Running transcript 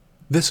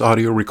This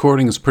audio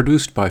recording is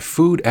produced by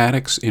Food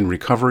Addicts in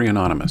Recovery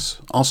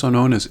Anonymous, also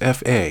known as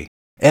FA.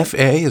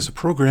 FA is a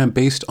program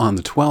based on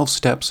the 12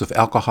 steps of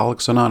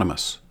Alcoholics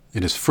Anonymous.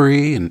 It is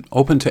free and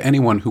open to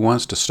anyone who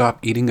wants to stop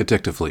eating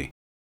addictively.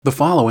 The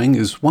following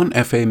is one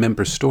FA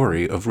member's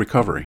story of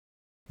recovery.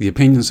 The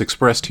opinions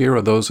expressed here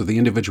are those of the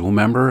individual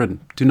member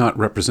and do not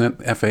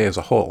represent FA as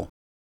a whole.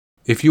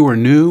 If you are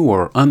new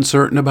or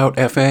uncertain about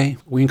FA,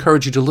 we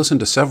encourage you to listen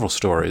to several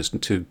stories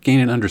to gain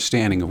an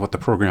understanding of what the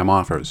program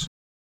offers.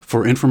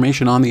 For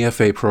information on the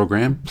FA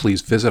program,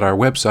 please visit our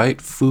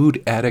website,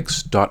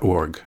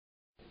 foodaddicts.org.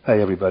 Hi,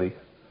 everybody.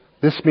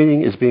 This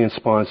meeting is being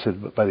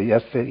sponsored by the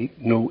FA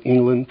New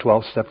England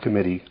 12-Step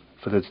Committee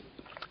for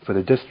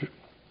the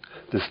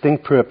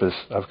distinct purpose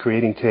of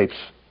creating tapes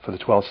for the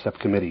 12-Step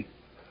Committee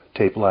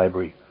tape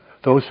library.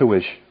 Those who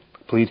wish,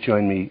 please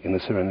join me in the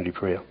Serenity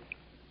Prayer.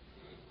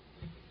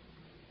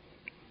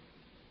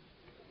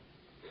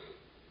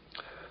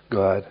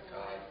 God,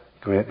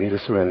 grant me the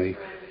serenity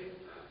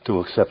to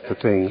accept the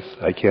things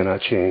I cannot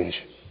change,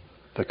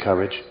 the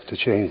courage to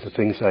change the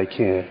things I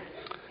can,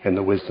 and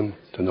the wisdom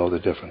to know the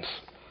difference.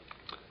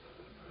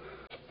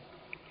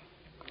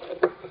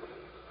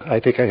 I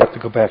think I have to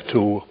go back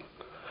to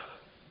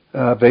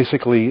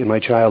basically in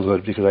my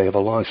childhood because I have a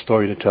long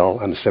story to tell.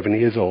 I'm 70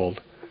 years old.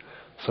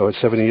 So at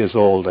 70 years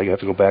old, I have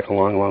to go back a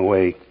long, long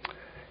way.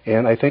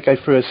 And I think I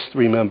first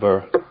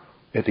remember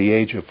at the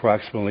age of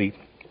approximately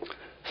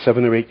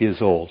 7 or 8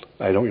 years old.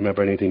 I don't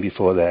remember anything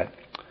before that.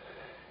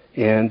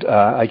 And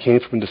I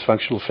came from a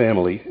dysfunctional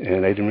family,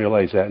 and I didn't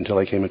realize that until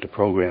I came into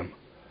program.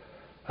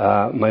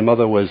 My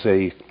mother was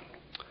in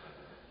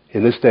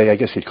this day, I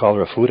guess you'd call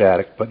her a food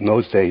addict, but in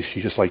those days,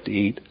 she just liked to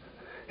eat.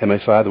 And my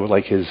father would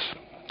like his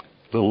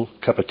little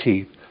cup of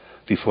tea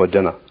before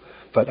dinner.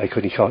 But they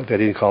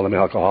didn't call them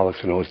alcoholics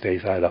in those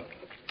days either.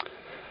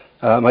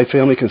 My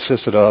family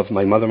consisted of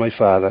my mother, my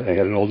father, and I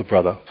had an older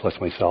brother, plus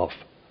myself.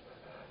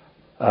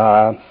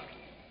 I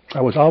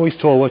was always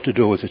told what to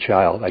do as a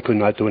child. I could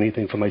not do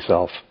anything for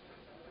myself.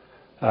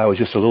 I was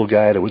just a little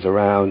guy that was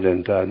around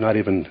and not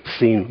even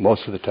seen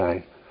most of the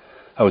time.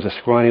 I was a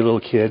scrawny little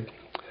kid,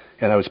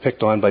 and I was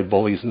picked on by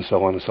bullies and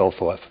so on and so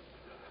forth.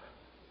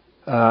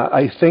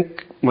 I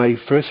think my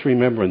first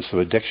remembrance of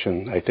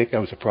addiction, I think I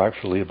was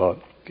approximately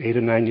about 8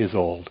 or 9 years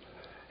old,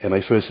 and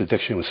my first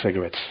addiction was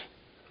cigarettes.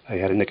 I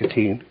had a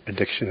nicotine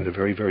addiction at a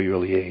very, very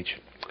early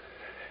age.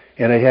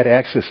 And I had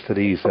access to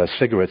these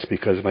cigarettes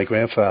because my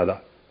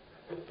grandfather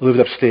lived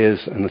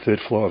upstairs on the third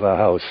floor of our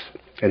house,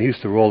 and he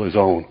used to roll his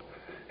own.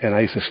 And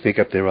I used to sneak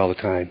up there all the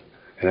time,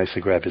 and I used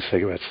to grab his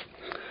cigarettes.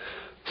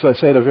 So I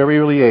say at a very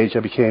early age, I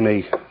became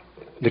a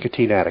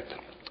nicotine addict.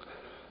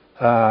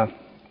 I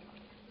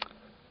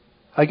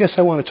guess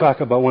I want to talk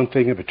about one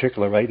thing in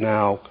particular right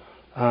now.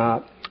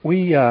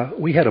 We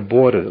had a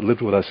boarder that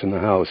lived with us in the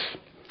house,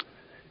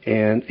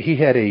 and he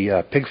had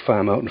a pig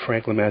farm out in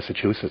Franklin,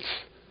 Massachusetts.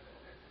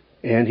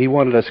 And he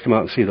wanted us to come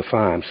out and see the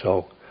farm,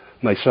 so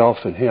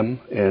myself and him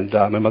and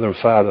my mother and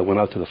father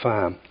went out to the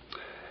farm.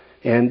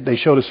 And they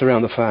showed us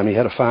around the farm. He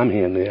had a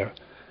farmhand there.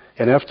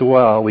 And after a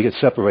while, we get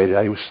separated.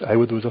 I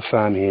was a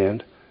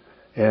farmhand,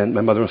 and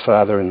my mother and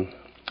father and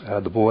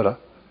the boarder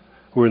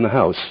were in the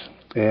house.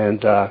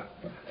 And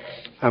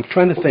I'm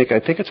trying to think. I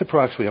think it's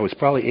approximately, I was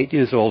probably 8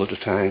 years old at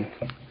the time,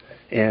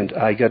 and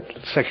I got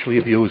sexually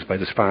abused by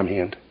this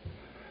farmhand.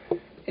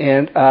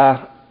 And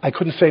I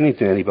couldn't say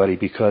anything to anybody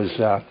because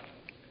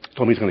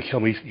told me he's going to kill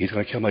me, he's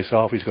going to kill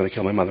myself, he's going to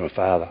kill my mother and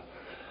father.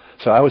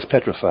 So I was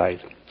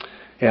petrified.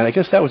 And I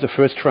guess that was the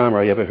first trauma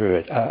I ever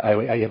heard,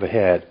 I ever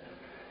had.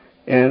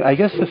 And I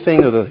guess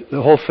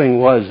the whole thing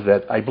was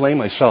that I blame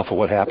myself for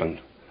what happened.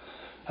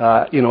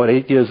 At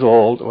 8 years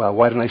old,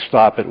 why didn't I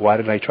stop it? Why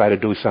didn't I try to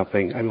do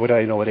something? I mean, what did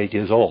I know at 8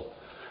 years old?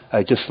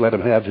 I just let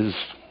him have his,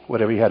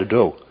 whatever he had to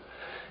do.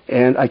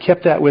 And I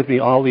kept that with me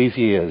all these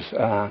years,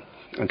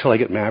 until I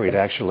get married,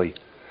 actually.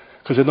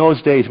 Because in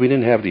those days, we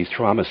didn't have these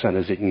trauma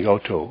centers that you can go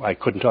to. I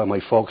couldn't tell my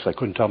folks. I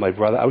couldn't tell my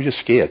brother. I was just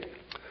scared.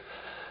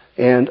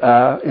 And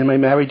in my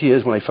married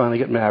years, when I finally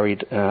got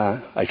married,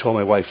 I told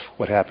my wife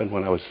what happened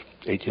when I was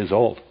 8 years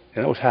old.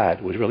 And it was hard.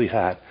 It was really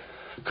hard.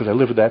 Because I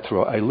lived with that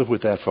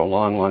for a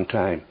long, long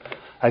time.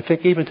 I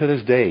think even to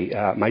this day,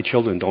 my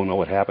children don't know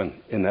what happened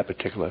in that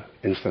particular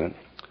incident.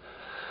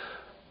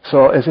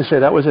 So, as I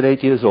said, that was at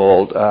 8 years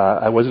old.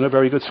 I wasn't a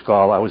very good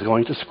scholar. I was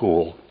going to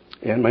school.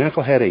 And my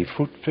uncle had a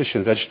fruit, fish,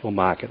 and vegetable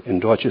market in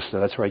Dorchester.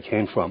 That's where I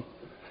came from.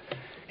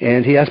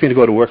 And he asked me to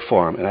go to work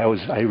for him. And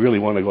I really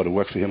wanted to go to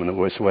work for him in the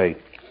worst way,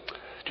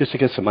 just to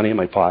get some money in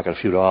my pocket, a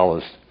few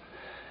dollars.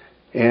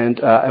 And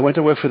I went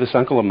to work for this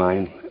uncle of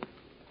mine.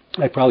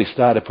 I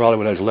started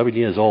when I was 11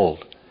 years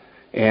old.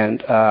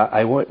 And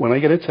when I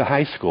got into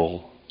high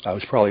school, I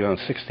was probably around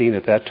 16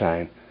 at that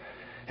time.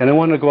 And I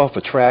wanted to go off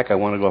for track. I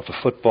wanted to go off for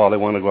football. I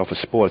wanted to go off for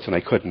sports, and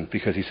I couldn't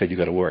because he said, you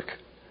got to work.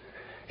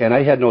 And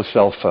I had no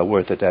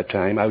self-worth at that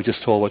time. I was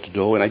just told what to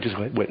do, and I just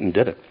went and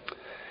did it.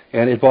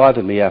 And it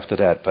bothered me after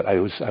that, but I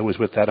was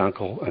with that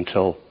uncle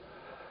until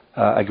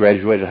I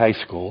graduated high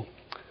school.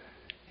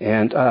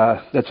 And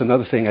that's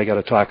another thing I got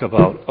to talk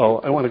about. Oh,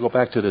 I want to go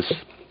back to this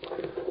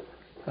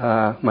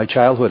my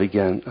childhood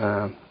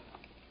again.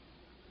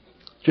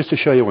 Just to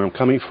show you where I'm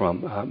coming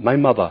from, my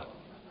mother,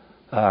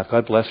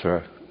 God bless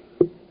her,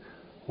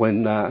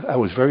 when I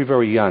was very,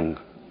 very young,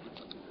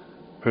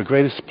 her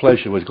greatest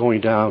pleasure was going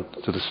down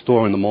to the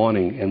store in the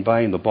morning and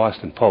buying the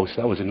Boston Post.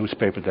 That was a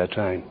newspaper at that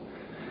time.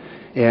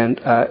 And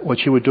what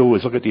she would do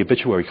was look at the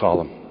obituary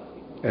column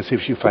and see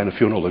if she could find a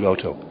funeral to go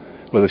to,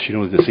 whether she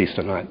knew the deceased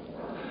or not.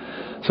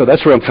 So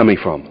that's where I'm coming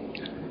from.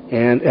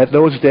 And at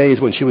those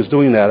days when she was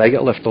doing that, I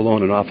got left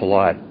alone an awful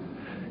lot.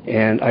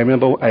 And I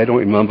don't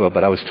remember,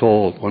 but I was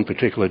told one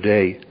particular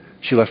day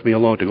she left me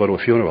alone to go to a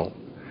funeral.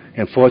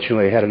 And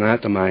fortunately, I had an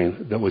aunt of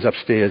mine that was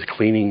upstairs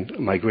cleaning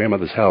my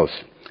grandmother's house,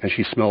 and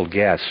she smelled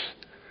gas.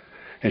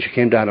 And she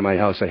came down to my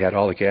house. I had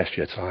all the gas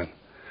jets on.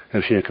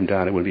 And if she didn't come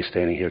down, I wouldn't be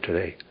standing here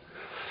today.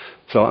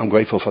 So I'm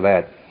grateful for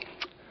that.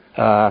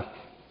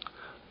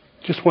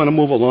 Just want to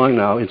move along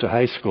now into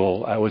high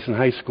school. I was in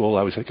high school.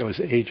 I think I was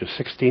the age of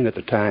 16 at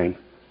the time.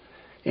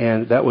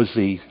 And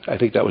I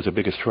think that was the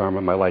biggest trauma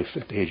in my life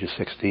at the age of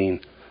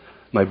 16.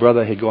 My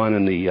brother had gone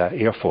in the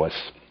Air Force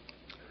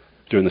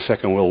during the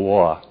Second World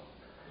War.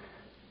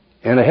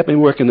 And I happened to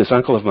work in this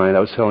uncle of mine I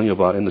was telling you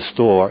about in the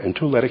store, and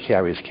 2 letter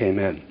carriers came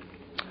in.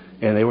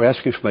 And they were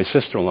asking for my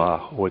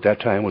sister-in-law, who at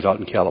that time was out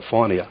in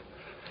California.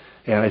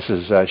 And I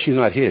says, she's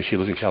not here. She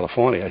lives in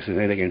California. I said,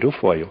 anything I can do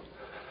for you?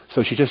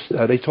 So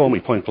they told me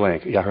point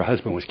blank, yeah, her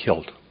husband was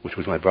killed, which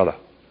was my brother.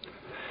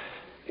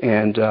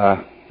 And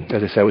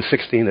as I said, I was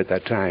 16 at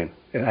that time,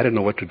 and I didn't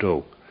know what to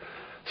do.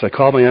 So I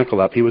called my uncle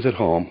up. He was at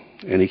home,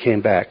 and he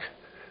came back,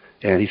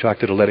 and he talked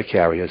to the letter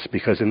carriers,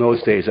 because in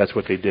those days, that's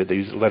what they did.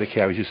 The letter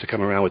carriers used to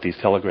come around with these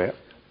telegrams,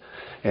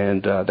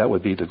 and that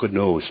would be the good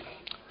news.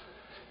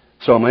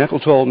 So my uncle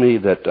told me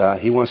that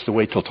he wants to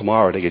wait till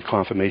tomorrow to get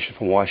confirmation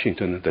from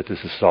Washington that this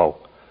is so.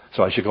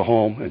 So I should go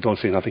home and don't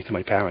say nothing to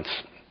my parents.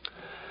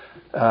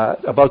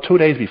 About 2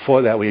 days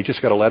before that, we had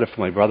just got a letter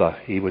from my brother.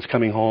 He was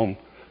coming home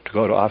to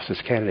go to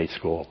officers candidate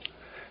school.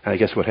 And I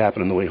guess what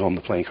happened on the way home,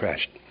 the plane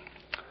crashed.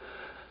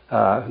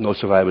 No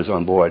survivors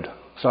on board.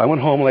 So I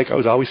went home like I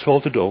was always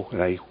told to do,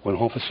 and I went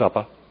home for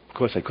supper. Of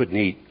course, I couldn't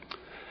eat.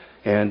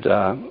 And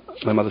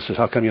my mother says,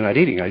 how come you're not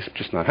eating? I said,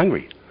 just not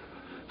hungry.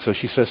 So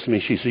she says to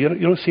me, she says, you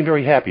don't seem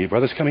very happy. Your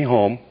brother's coming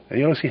home, and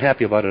you don't seem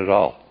happy about it at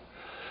all.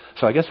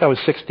 So I guess I was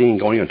 16,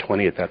 going on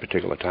 20 at that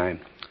particular time.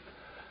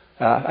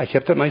 I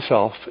kept it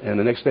myself, and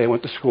the next day I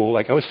went to school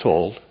like I was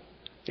told,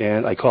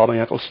 and I called my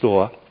uncle's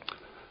store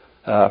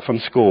from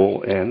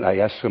school, and I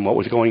asked him what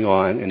was going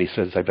on, and he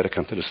says, I better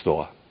come to the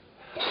store.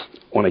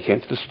 When I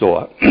came to the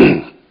store,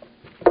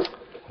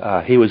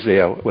 he was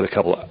there with a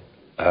couple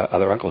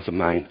other uncles of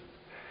mine,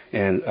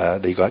 and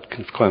they got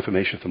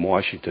confirmation from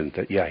Washington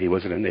that, yeah, he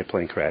wasn't in their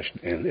plane crash,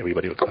 and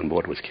everybody on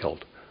board was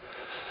killed.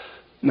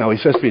 Now, he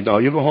says to me, no,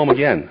 you go home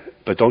again,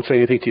 but don't say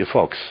anything to your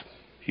folks.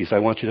 He said, I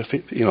want you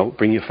to,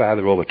 bring your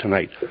father over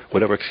tonight,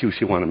 whatever excuse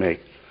you want to make.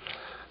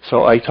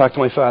 So I talked to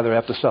my father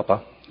after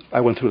supper.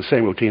 I went through the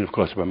same routine, of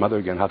course, with my mother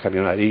again. How come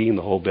you're not eating,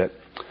 the whole bit?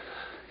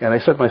 And I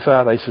said to my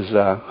father, I says,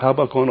 how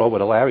about going over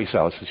to Larry's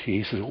house? And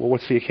he says, well,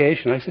 what's the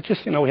occasion? I said,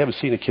 just, we haven't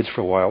seen the kids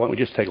for a while. Why don't we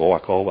just take a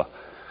walk over?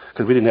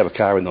 Because we didn't have a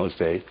car in those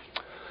days.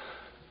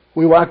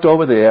 We walked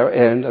over there,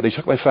 and they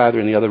took my father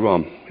in the other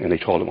room, and they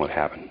told him what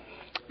happened.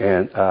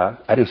 And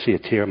I didn't see a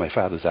tear in my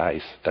father's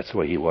eyes. That's the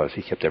way he was.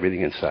 He kept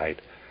everything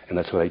inside. And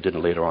that's what I did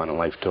later on in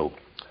life, too.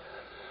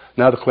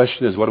 Now the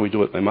question is, what do we do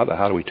with my mother?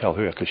 How do we tell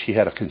her? Because she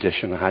had a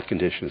condition, a heart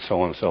condition, and so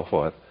on and so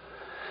forth.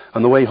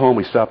 On the way home,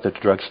 we stopped at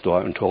the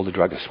drugstore and told the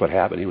druggist what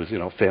happened. He was,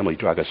 family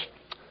druggist.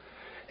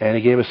 And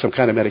he gave us some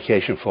kind of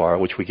medication for her,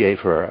 which we gave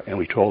her, and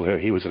we told her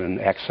he was in an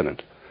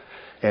accident.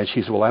 And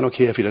she said, well, I don't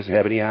care if he doesn't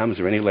have any arms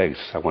or any legs.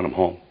 I want him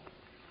home.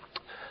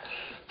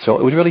 So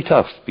it was really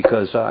tough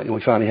because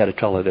we finally had to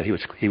tell her that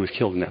he was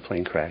killed in that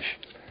plane crash.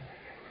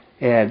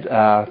 And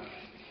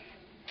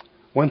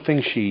one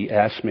thing she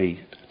asked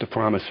me to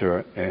promise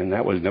her, and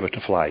that was never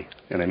to fly.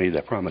 And I made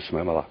that promise to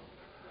my mother.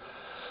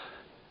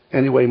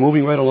 Anyway,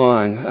 moving right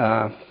along,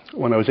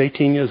 when I was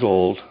 18 years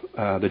old,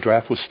 the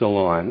draft was still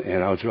on,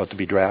 and I was about to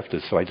be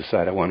drafted, so I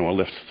decided I wanted to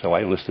enlist. So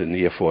I enlisted in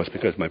the Air Force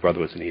because my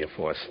brother was in the Air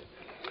Force.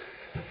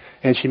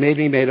 And she made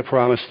a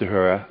promise to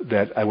her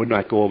that I would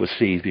not go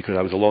overseas because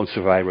I was a lone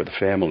survivor of the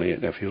family,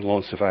 and if you're a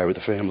lone survivor of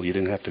the family, you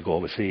didn't have to go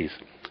overseas.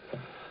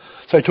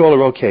 So I told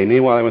her, okay.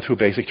 Meanwhile, I went through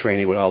basic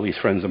training with all these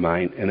friends of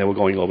mine, and they were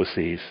going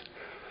overseas.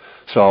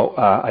 So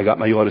I got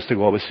my orders to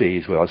go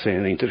overseas without saying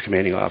anything to the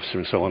commanding officer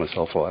and so on and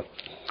so forth.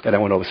 And I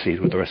went overseas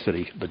with the rest of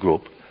the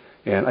group.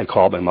 And I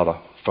called my mother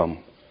from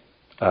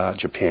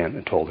Japan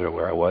and told her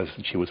where I was,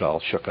 and she was all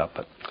shook up.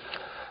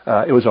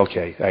 But it was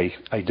okay.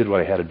 I did what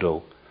I had to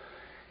do.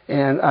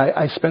 And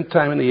I spent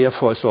time in the Air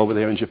Force over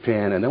there in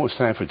Japan, and then it was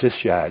time for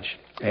discharge.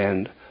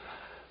 And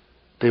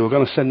they were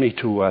going to send me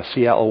to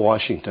Seattle,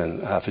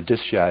 Washington for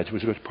discharge,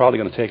 which was probably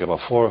going to take about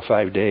 4 or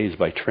 5 days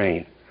by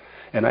train.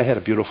 And I had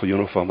a beautiful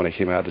uniform when I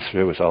came out of the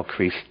service, all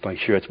creased. My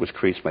shirt was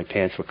creased, my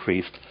pants were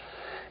creased.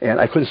 And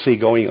I couldn't see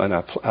going on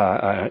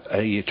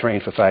a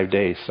train for 5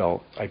 days,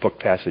 so I booked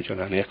passage on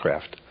an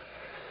aircraft.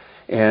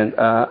 And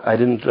I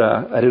didn't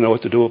know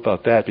what to do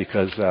about that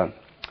because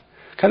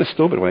kind of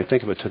stupid when I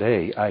think of it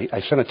today. I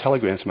sent a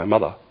telegram to my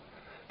mother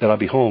that I'll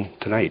be home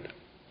tonight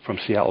from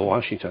Seattle,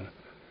 Washington,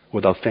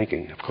 without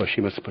thinking. Of course,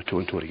 she must have put two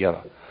and two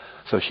together.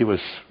 So she was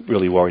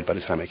really worried by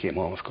the time I came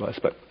home, of course.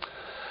 But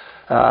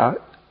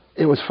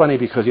it was funny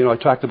because, I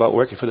talked about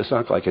working for this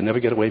uncle. I could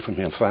never get away from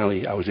him.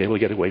 Finally, I was able to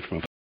get away from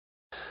him.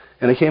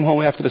 And I came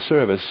home after the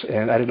service,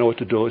 and I didn't know what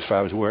to do as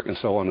far as work and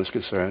so on was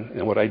concerned.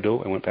 And what I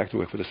do, I went back to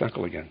work for this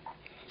uncle again.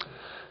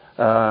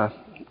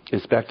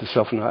 It's back to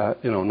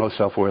no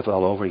self-worth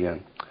all over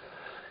again.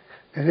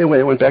 And anyway,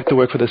 I went back to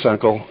work for this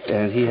uncle,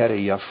 and he had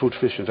a fruit,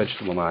 fish, and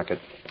vegetable market.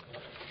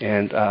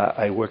 And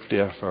I worked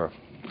there for,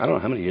 I don't know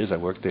how many years I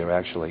worked there,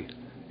 actually.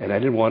 And I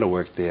didn't want to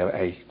work there.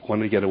 I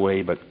wanted to get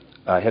away, but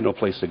I had no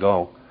place to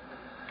go.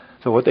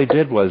 So what they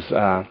did was,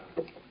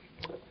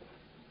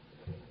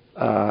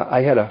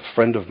 I had a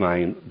friend of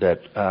mine that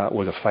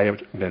was a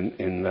fireman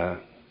in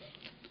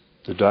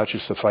the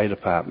Dorchester Fire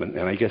Department,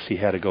 and I guess he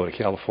had to go to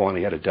California.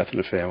 He had a death in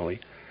the family.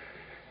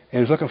 And he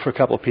was looking for a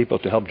couple of people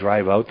to help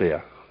drive out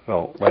there.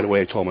 Well, right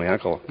away I told my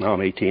uncle, now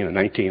I'm 18 and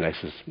 19. I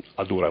says,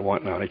 I'll do what I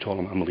want now. And I told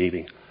him I'm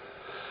leaving.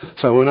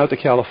 So I went out to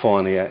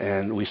California,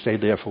 and we stayed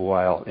there for a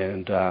while.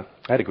 And I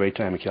had a great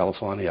time in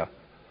California.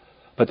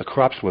 But the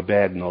crops were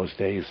bad in those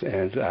days,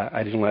 and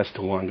I didn't last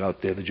too long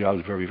out there. The job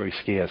was very, very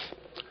scarce.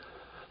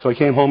 So I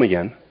came home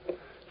again.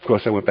 Of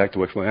course, I went back to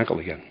work for my uncle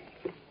again.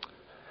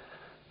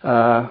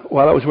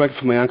 While I was working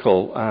for my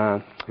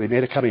uncle, they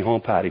made a coming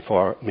home party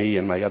for me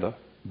and my other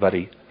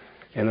buddy.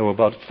 And there were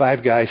about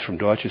 5 guys from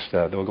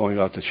Dorchester. They were going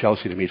out to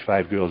Chelsea to meet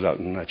 5 girls out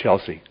in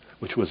Chelsea,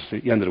 which was the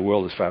end of the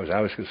world as far as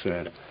I was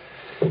concerned.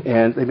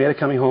 And they made a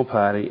coming home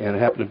party, and it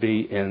happened to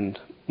be in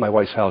my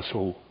wife's house,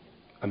 who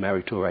I'm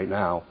married to right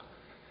now.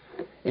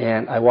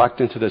 And I walked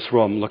into this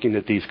room looking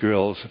at these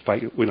girls,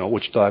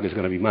 which dog is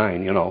going to be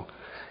mine,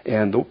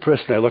 And the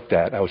person I looked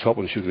at, I was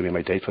hoping she was going to be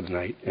my date for the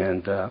night.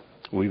 And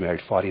we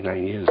married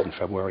 49 years in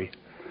February.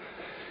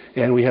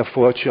 And we have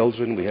 4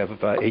 children. We have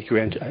about 8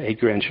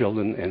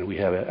 grandchildren, and we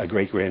have a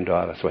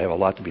great-granddaughter. So I have a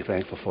lot to be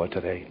thankful for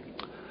today.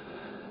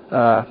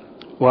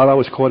 While I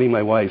was courting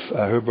my wife,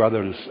 her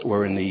brothers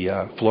were in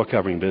the floor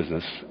covering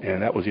business,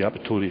 and that was the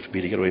opportunity for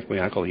me to get away from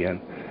my uncle again,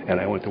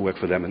 and I went to work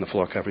for them in the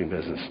floor covering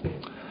business.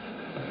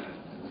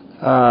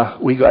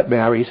 We got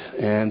married,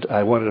 and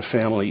I wanted a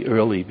family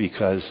early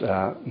because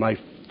my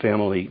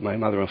family, my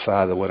mother and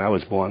father, when I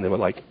was born, they were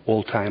like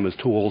old-timers,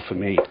 too old for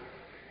me.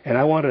 And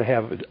I wanted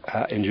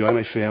to enjoy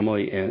my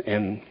family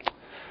and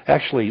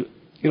actually,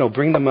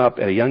 bring them up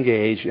at a young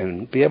age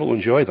and be able to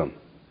enjoy them.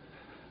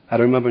 I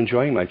remember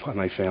enjoying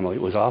my family.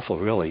 It was awful,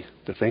 really,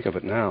 to think of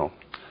it now.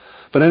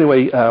 But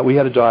anyway, we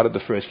had a daughter the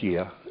first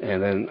year,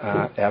 and then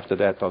after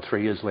that, about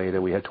 3 years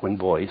later, we had twin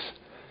boys.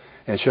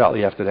 And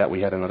shortly after that,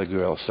 we had another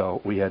girl. So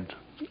we had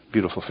a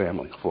beautiful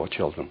family, 4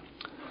 children.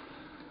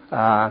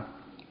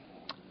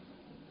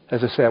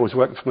 As I say, I was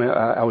working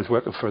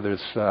for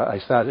this. I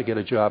started to get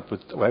a job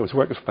I was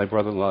working for my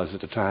brother-in-laws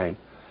at the time,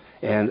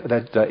 and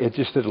that it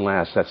just didn't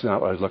last. That's not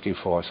what I was looking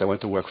for. So I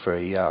went to work for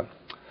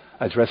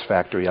a dress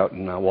factory out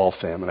in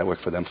Waltham, and I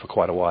worked for them for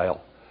quite a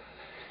while.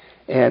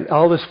 And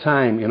all this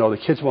time, the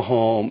kids were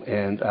home,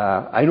 and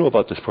I knew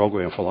about this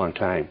program for a long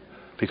time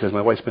because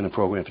my wife's been in the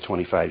program for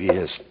 25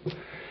 years.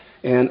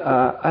 And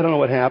I don't know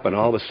what happened.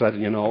 All of a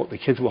sudden, the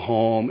kids were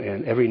home,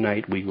 and every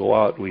night we go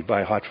out, we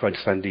buy hot fudge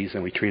sundaes,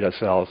 and we treat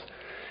ourselves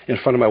in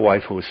front of my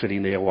wife, who was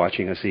sitting there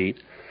watching us eat.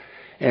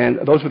 And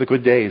those were the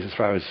good days as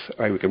far as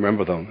I can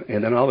remember them.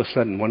 And then all of a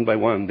sudden, one by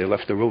one, they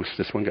left the roost.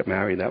 This one got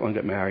married, that one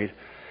got married.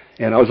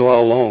 And I was all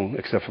alone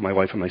except for my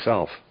wife and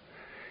myself.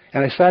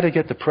 And I started to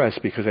get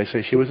depressed because I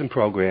say she was in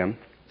program,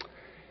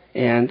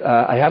 and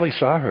I hardly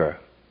saw her.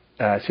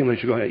 It seemed like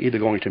she was either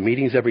going to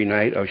meetings every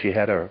night or she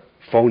had her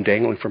phone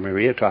dangling from her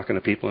ear talking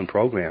to people in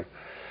program.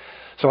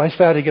 So I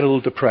started to get a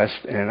little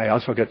depressed, and I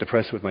also got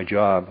depressed with my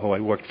job, who I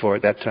worked for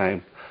at that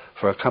time,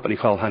 for a company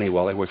called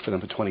Honeywell. I worked for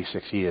them for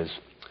 26 years.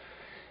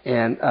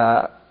 And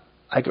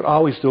I could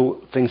always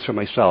do things for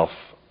myself,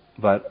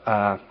 but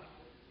I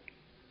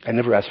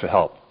never asked for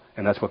help,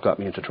 and that's what got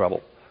me into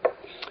trouble.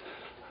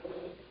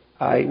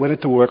 I went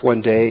into work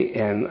one day,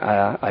 and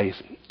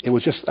it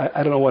was just,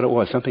 I don't know what it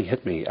was. Something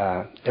hit me.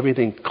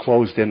 Everything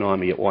closed in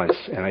on me at once,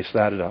 and I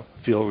started to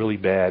feel really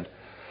bad,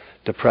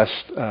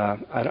 depressed.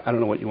 I don't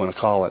know what you want to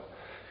call it.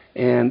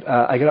 And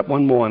I got up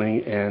one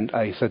morning, and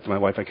I said to my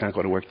wife, I can't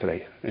go to work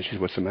today. And she said,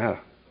 what's the matter?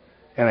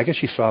 And I guess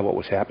she saw what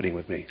was happening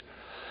with me.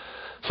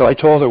 So I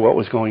told her what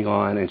was going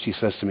on, and she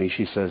says to me,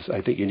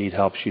 I think you need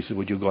help. She said,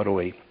 would you go to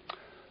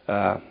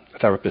a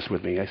therapist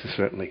with me? I said,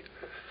 certainly.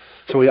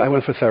 So I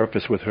went for a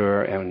therapist with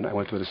her, and I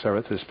went to the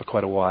therapist for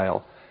quite a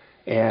while.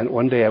 And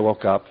one day I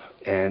woke up,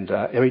 and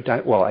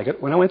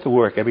when I went to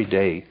work every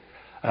day,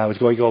 I was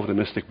going over the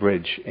Mystic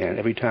Bridge, and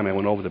every time I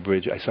went over the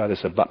bridge, I saw this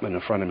abutment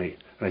in front of me.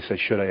 And I said,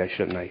 should I,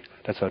 shouldn't I?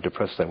 That's how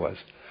depressed I was.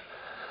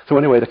 So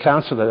anyway, the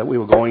counselor that we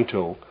were going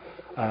to,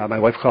 my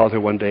wife called her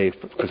one day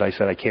because I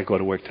said, I can't go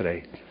to work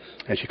today.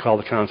 And she called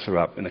the counselor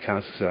up, and the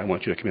counselor said, I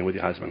want you to come in with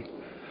your husband.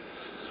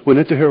 Went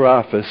into her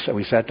office, and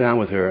we sat down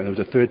with her, and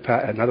there was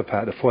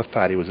the fourth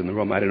party was in the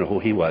room. I didn't know who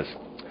he was.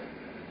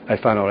 I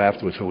found out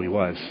afterwards who he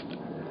was.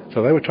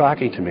 So they were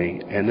talking to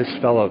me, and this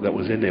fellow that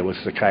was in there was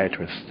a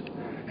psychiatrist,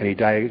 and he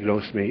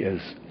diagnosed me as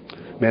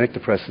manic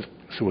depressive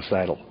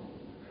suicidal.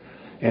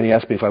 And he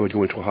asked me if I would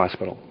go into a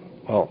hospital.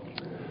 Well,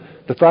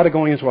 the thought of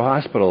going into a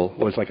hospital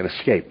was like an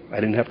escape. I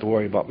didn't have to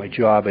worry about my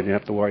job. I didn't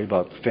have to worry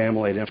about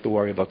family. I didn't have to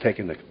worry about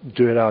taking the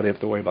dirt out. I didn't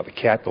have to worry about the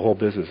cat, the whole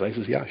business. I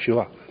said, yeah,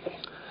 sure.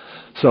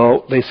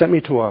 So they sent me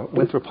to a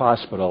Winthrop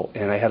hospital,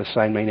 and I had to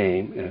sign my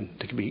name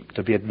and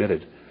to be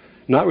admitted,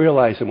 not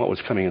realizing what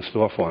was coming in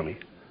store for me.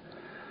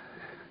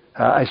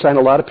 I signed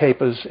a lot of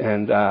papers,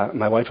 and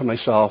my wife and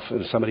myself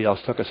and somebody else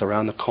took us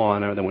around the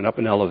corner, then went up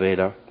an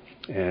elevator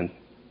and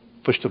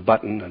pushed a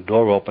button, a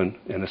door opened,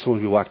 and as soon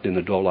as we walked in,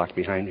 the door locked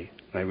behind me,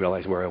 and I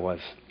realized where I was.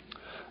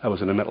 I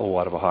was in the middle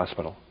ward of a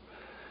hospital.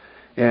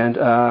 And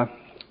that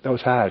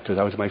was hard because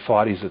I was in my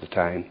 40s at the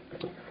time,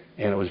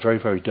 and it was very,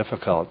 very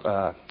difficult.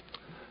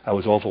 I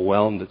was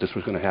overwhelmed that this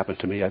was going to happen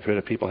to me. I've heard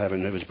of people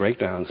having nervous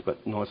breakdowns,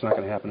 but no, it's not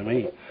going to happen to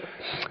me.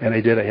 And I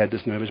did. I had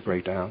this nervous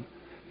breakdown.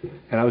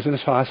 And I was in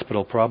this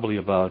hospital probably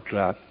about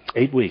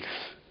 8 weeks.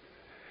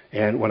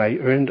 And when I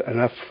earned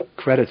enough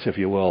credits, if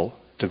you will,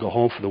 to go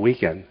home for the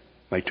weekend,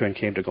 my turn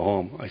came to go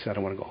home. I said, I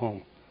don't want to go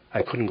home.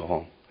 I couldn't go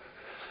home.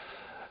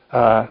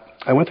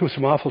 I went through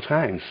some awful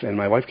times, and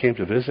my wife came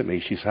to visit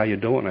me. She said, how you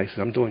doing? I said,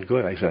 I'm doing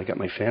good. I said, I got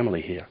my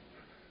family here.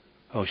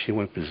 Oh, she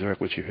went berserk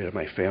when she heard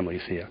my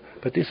family's here.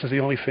 But this is the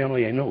only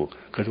family I knew,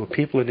 because there were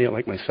people in there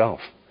like myself.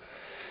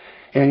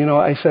 And, you know,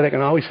 I said I can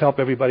always help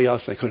everybody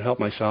else, and I couldn't help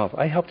myself.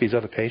 I helped these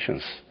other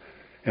patients.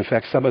 In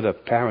fact, some of the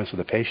parents of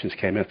the patients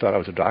came in and thought I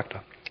was a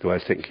doctor, who I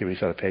was taking care of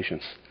these other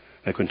patients.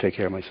 I couldn't take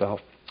care of myself.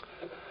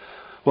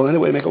 Well,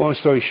 anyway, to make a long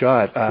story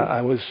short,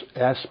 I was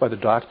asked by the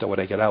doctor when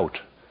I got out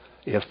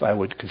if I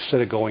would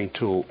consider going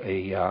to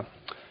a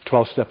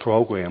 12-step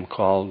program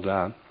called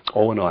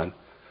Al-Anon,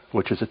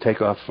 which is a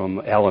takeoff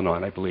from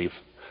Al-Anon, I believe.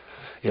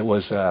 It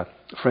was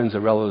friends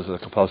and relatives of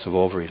the compulsive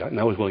overeater, and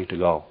I was willing to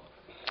go.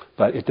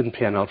 But it didn't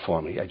pan out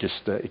for me. It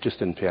just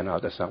didn't pan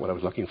out. That's not what I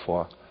was looking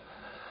for.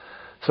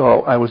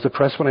 So I was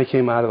depressed when I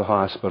came out of the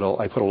hospital.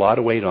 I put a lot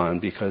of weight on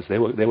because they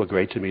were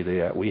great to me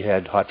there. We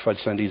had hot fudge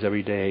sundaes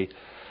every day.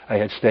 I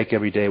had steak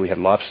every day. We had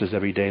lobsters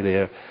every day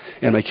there.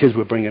 And my kids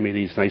were bringing me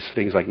these nice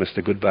things like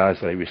Mr. Good Bars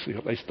that I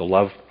used to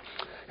love.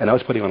 And I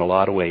was putting on a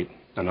lot of weight,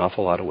 an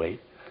awful lot of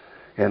weight.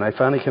 And I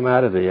finally came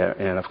out of there,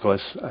 and of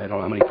course, I don't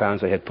know how many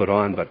pounds I had put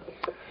on, but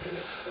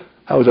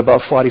I was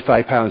about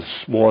 45 pounds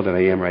more than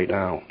I am right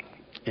now.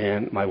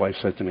 And my wife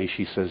said to me,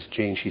 she says,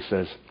 Jane, she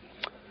says,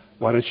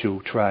 why don't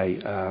you try,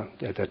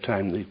 at that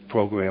time the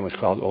program was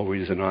called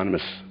Overeaters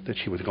Anonymous that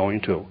she was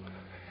going to.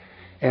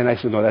 And I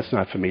said, no, that's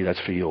not for me, that's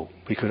for you.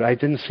 Because I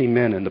didn't see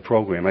men in the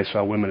program. I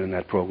saw women in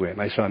that program.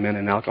 I saw men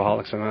in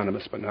Alcoholics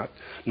Anonymous, but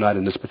not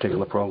in this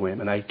particular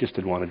program. And I just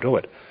didn't want to do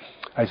it.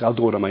 I said, I'll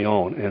do it on my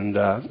own. And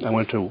I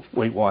went to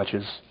Weight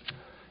Watchers,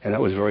 and that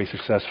was very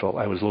successful.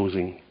 I was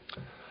losing,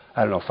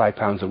 5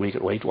 pounds a week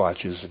at Weight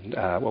Watchers.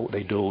 And what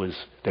they do is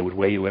they would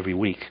weigh you every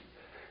week.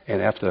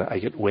 And after I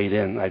get weighed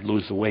in, I'd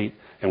lose the weight,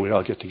 and we'd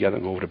all get together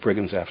and go over to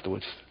Brigham's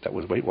afterwards. That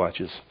was Weight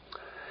Watchers.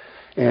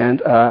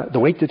 And the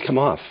weight did come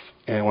off.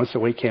 And once the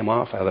weight came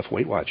off, I left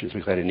Weight Watchers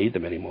because I didn't need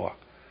them anymore.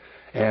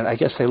 And I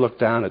guess they looked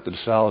down at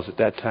themselves at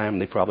that time,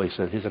 and they probably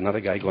said, here's another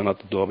guy going out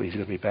the door, but he's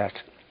going to be back.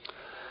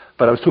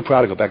 But I was too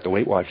proud to go back to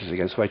Weight Watchers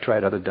again, so I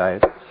tried other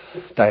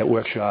diet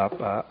workshop,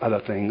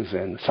 other things,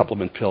 and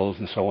supplement pills,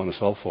 and so on and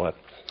so forth.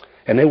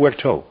 And they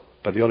worked too,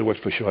 but they only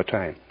worked for a short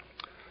time.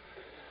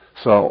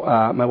 So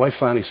my wife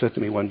finally said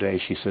to me one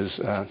day, she says,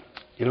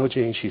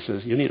 Jane, she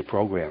says, you need a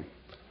program.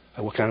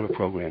 What kind of a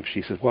program?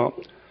 She says, well,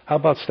 how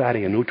about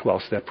starting a new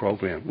 12-step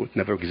program, which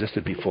never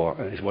existed before?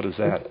 And I said, what is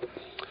that?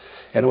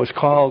 And it was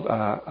called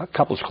a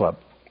couples club.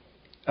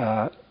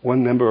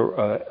 One member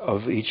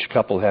of each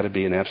couple had to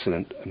be an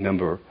abstinent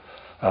member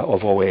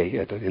of OA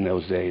in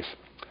those days.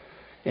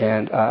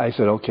 And I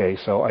said, okay.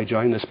 So I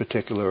joined this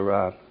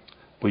particular,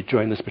 we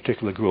joined this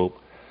particular group.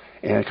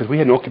 And because we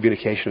had no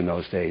communication in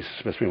those days,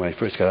 especially when I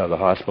first got out of the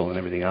hospital and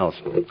everything else.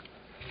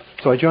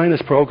 So I joined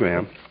this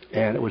program,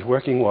 and it was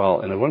working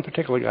well. And one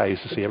particular guy I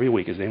used to see every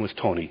week, his name was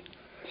Tony.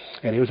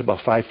 And he was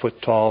about 5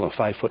 foot tall and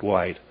 5 foot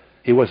wide.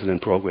 He wasn't in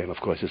program, of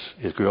course.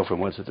 His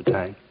girlfriend was at the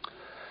time.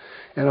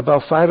 And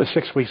about 5 or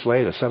 6 weeks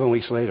later, 7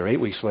 weeks later, 8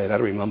 weeks later, I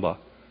don't remember,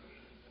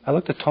 I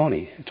looked at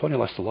Tony, and Tony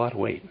lost a lot of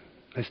weight.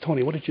 I said,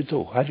 Tony, what did you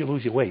do? How did you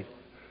lose your weight?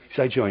 He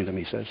said, I joined him,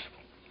 he says.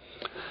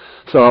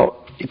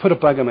 So he put a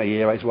bug in my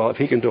ear. I said, well, if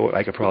he can do it,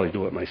 I could probably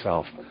do it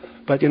myself.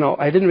 But,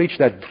 I didn't reach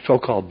that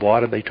so-called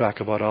border they talk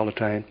about all the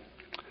time.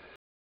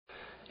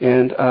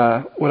 And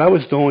what I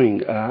was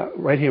doing,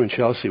 right here in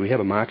Chelsea, we have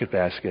a market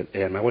basket,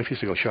 and my wife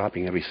used to go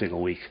shopping every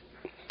single week.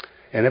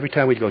 And every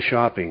time we'd go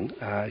shopping,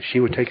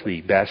 she would take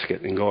the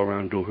basket and go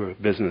around and do her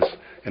business,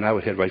 and I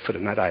would head right for the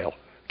nut aisle,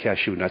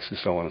 cashew nuts and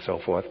so on and so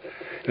forth.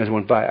 And as I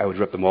went by, I would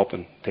rip them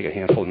open, take a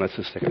handful of nuts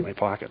and stick it in my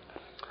pocket.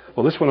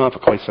 Well, this went on for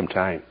quite some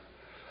time.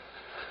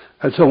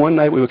 And so one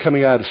night we were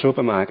coming out of the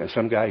supermarket, and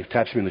some guy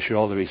taps me on the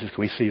shoulder. He says,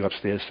 can we see you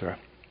upstairs, sir?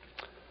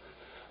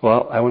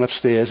 Well, I went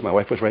upstairs. My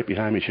wife was right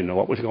behind me. She didn't know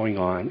what was going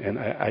on, and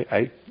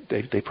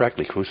they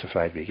practically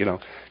crucified me.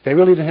 They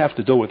really didn't have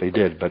to do what they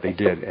did, but they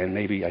did, and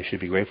maybe I should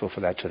be grateful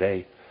for that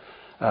today,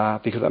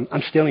 because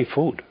I'm stealing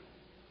food.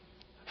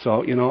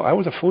 So I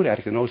was a food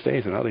addict in those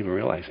days, and not even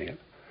realizing it.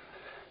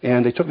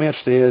 And they took me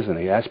upstairs, and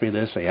they asked me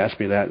this, they asked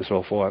me that, and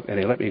so forth, and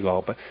they let me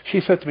go. But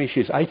she said to me,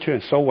 I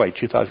turned so white,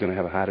 she thought I was going to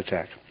have a heart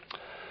attack.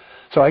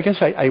 So I guess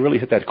I really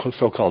hit that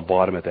so-called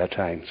bottom at that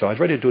time. So I was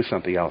ready to do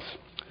something else.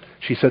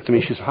 She said to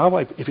me, how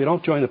about if you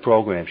don't join the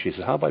program, she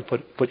said, how about I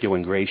put you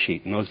in gray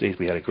sheet? In those days,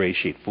 we had a gray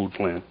sheet food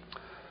plan.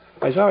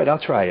 I said, all right, I'll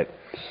try it.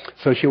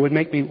 So she would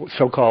make me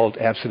so-called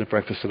abstinent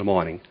breakfast in the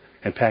morning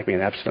and pack me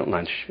an abstinent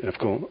lunch. And of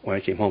course, when I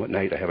came home at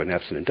night, I have an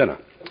abstinent dinner.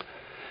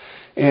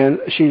 And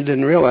she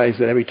didn't realize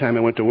that every time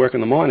I went to work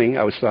in the morning,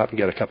 I would stop and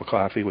get a cup of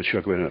coffee with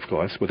sugar in it, of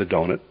course, with a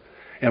donut.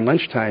 And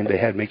lunchtime, they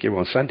had make your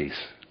own sundaes.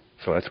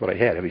 So that's what I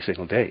had every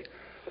single day.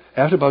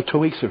 After about 2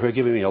 weeks of her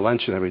giving me a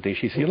lunch and everything,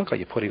 she said, you look like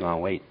you're putting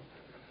on weight.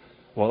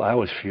 Well, I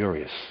was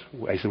furious.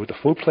 I said, with the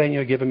food plan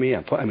you're giving me,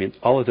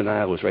 all the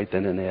denial was right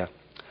then and there.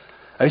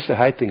 I used to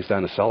hide things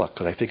down the cellar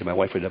because I figured my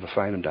wife would never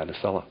find them down the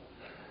cellar.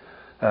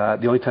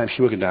 The only time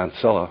she would go down the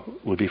cellar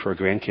would be for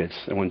her grandkids.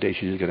 And one day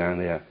she did go down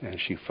there, and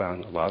she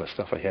found a lot of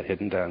stuff I had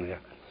hidden down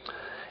there.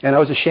 And I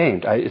was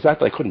ashamed. It's not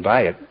that I couldn't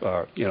buy it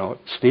or,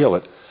 steal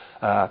it.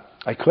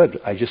 I could.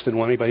 I just didn't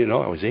want anybody to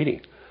know I was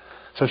eating.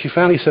 So she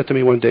finally said to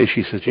me one day,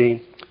 she says,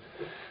 Gene,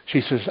 she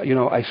says,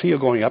 I see you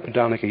going up and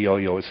down like a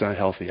yo-yo. It's not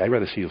healthy. I'd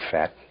rather see you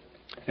fat.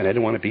 And I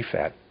didn't want to be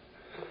fat.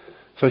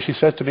 So she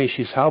said to me,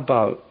 how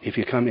about if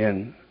you come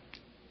in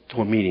to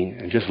a meeting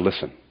and just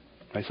listen?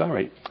 I said, all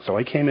right. So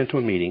I came into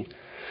a meeting,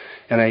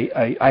 and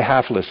I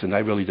half listened. I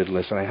really did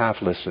listen. I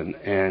half listened.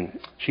 And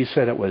she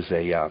said it was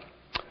a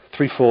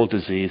threefold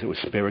disease. It was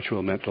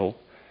spiritual, mental,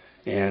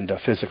 and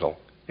physical.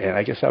 And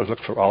I guess I was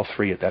looking for all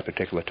three at that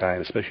particular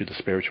time, especially the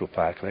spiritual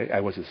part, because I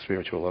wasn't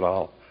spiritual at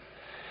all.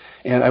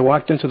 And I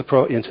walked into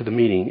the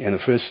meeting, and the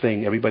first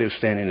thing, everybody was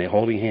standing there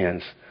holding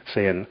hands,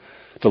 saying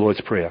the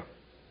Lord's Prayer.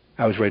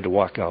 I was ready to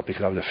walk out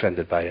because I was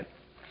offended by it.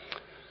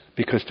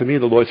 Because to me,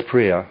 the Lord's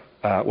Prayer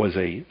was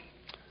a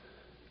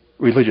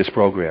religious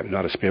program,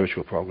 not a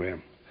spiritual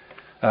program.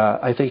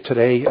 I think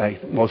today,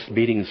 most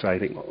meetings, I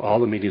think all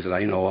the meetings that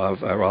I know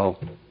of are all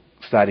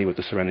starting with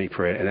the Serenity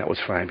Prayer, and that was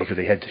fine because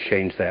they had to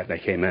change that when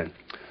I came in.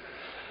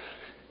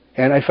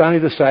 And I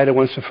finally decided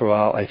once and for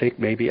all, I think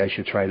maybe I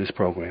should try this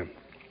program.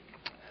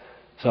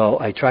 So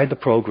I tried the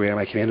program.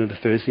 I came in on a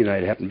Thursday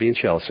night. I happened to be in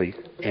Chelsea.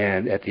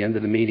 And at the end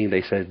of the meeting,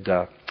 they said,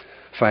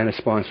 find a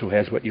sponsor who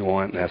has what you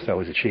want, and that's how it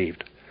was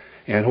achieved.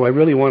 And who I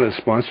really wanted to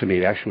sponsor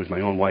me actually was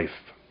my own wife,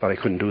 but I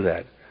couldn't do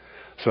that.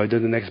 So I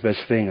did the next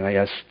best thing, and I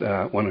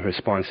asked one of her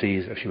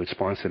sponsees if she would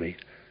sponsor me.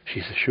 She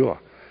said, sure.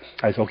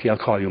 I said, okay, I'll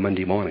call you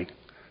Monday morning.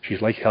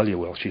 She's like, hell you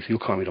will. She said, you'll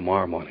call me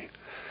tomorrow morning.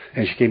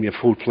 And she gave me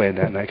a food plan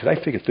that night, because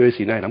I figured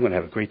Thursday night I'm going to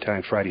have a great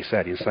time. Friday,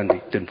 Saturday, and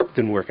Sunday.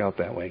 Didn't work out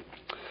that way.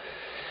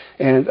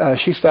 And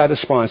she started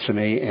to sponsor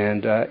me,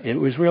 and it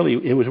was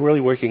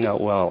really working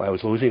out well. I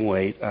was losing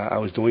weight. I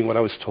was doing what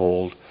I was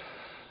told.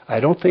 I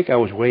don't think I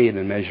was weighing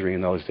and measuring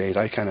in those days.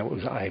 I kind of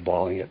was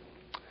eyeballing it.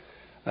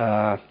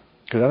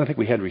 Because I don't think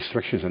we had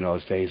restrictions in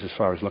those days as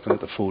far as looking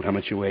at the food, how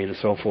much you weighed, and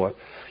so forth.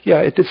 Yeah,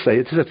 it did say,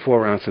 it said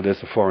 4 ounces of this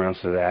or 4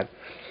 ounces of that.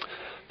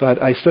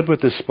 But I stood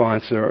with this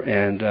sponsor,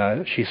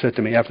 and she said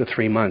to me, after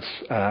 3 months,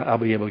 I'll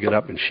be able to get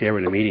up and share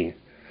in a meeting.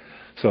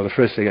 So the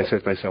first thing I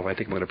said to myself, I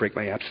think I'm going to break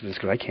my abstinence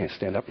because I can't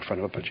stand up in front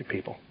of a bunch of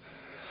people.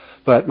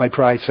 But my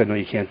pride said, no,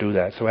 you can't do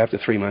that. So after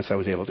 3 months, I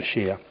was able to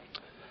share.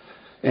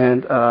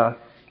 And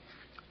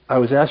I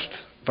was asked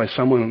by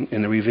someone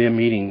in the Revere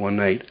meeting one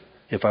night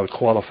if I would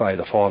qualify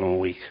the following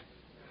week.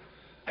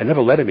 I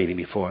never led a meeting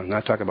before. I'm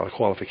not talking about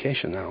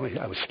qualification now.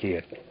 I was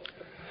scared.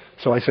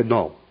 So I said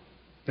no.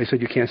 They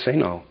said, you can't say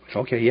no. I said,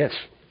 okay, yes.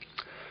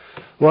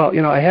 Well,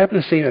 I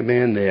happened to see a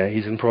man there.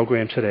 He's in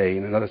program today,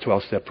 in another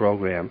 12-step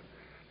program.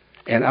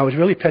 And I was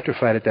really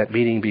petrified at that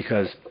meeting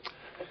because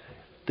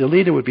the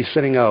leader would be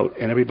sitting out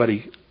and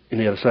everybody in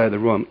the other side of the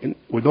room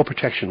with no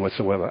protection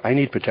whatsoever. I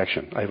need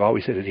protection. I've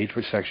always said I need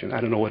protection.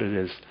 I don't know what it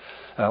is,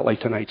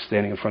 like tonight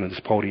standing in front of this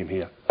podium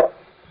here.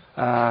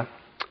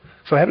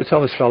 So I happened to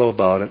tell this fellow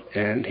about it,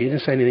 and he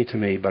didn't say anything to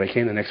me, but I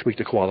came the next week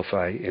to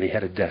qualify, and he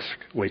had a desk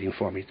waiting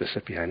for me to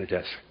sit behind the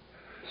desk.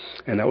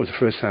 And that was the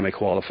first time I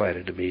qualified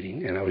at the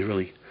meeting, and I was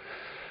really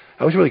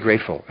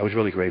grateful. I was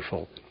really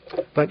grateful.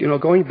 But,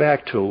 going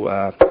back to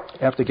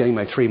after getting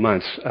my 3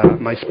 months,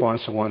 my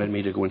sponsor wanted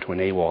me to go into an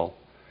AWOL.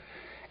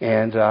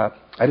 And I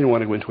didn't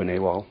want to go into an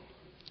AWOL.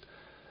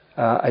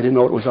 I didn't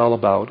know what it was all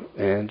about.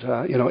 And,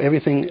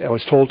 everything I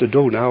was told to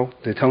do now,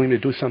 they're telling me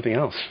to do something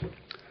else.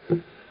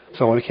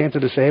 So when it came to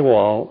this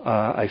AWOL,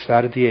 I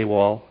started the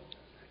AWOL,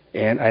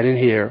 and I didn't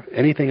hear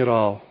anything at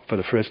all for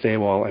the first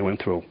AWOL I went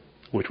through,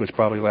 which was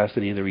probably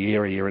lasted either a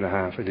year and a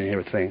half. I didn't hear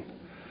a thing.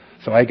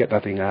 So I got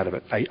nothing out of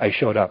it. I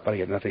showed up, but I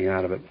got nothing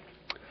out of it.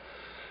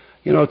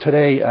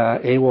 Today,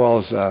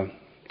 AWOLs,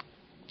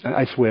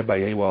 I swear by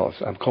AWOLs.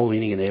 I'm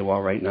co-leading an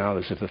AWOL right now.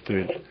 This is the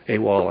third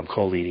AWOL I'm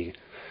co-leading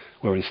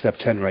We're in step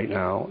 10 right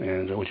now,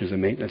 and which is the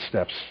maintenance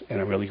steps, and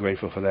I'm really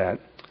grateful for that.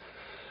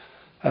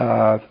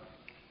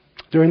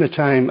 During the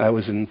time I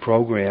was in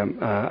program,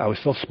 I was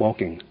still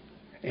smoking.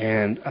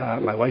 And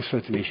my wife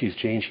said to me, she's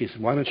Jane, she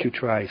said, why don't you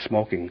try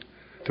smoking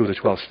through the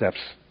 12 steps?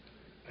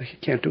 I said, you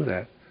can't do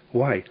that.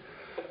 Why?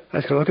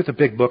 I said, look at the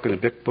big book, and the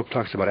big book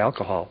talks about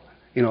alcohol.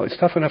 You know, it's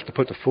tough enough to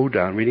put the food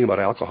down, reading about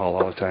alcohol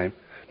all the time.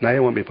 Now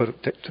you want me to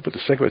put the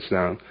cigarettes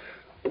down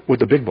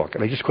with the big book,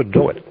 and I just couldn't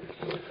do it.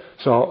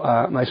 So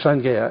my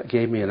son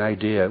gave me an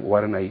idea.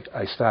 Why don't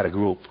I start a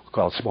group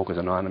called Smokers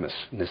Anonymous?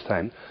 And this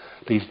time,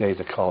 these days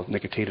they're called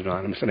Nicotine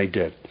Anonymous, and I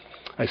did.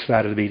 I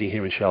started a meeting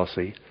here in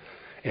Chelsea,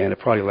 and it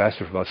probably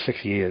lasted for about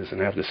 6 years.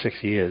 And after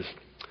 6 years,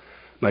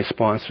 my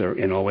sponsor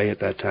in OA at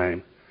that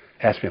time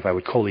asked me if I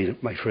would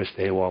co-lead my first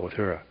AWOL with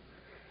her.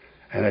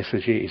 And I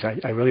said, geez,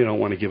 I really don't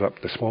want to give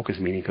up the smokers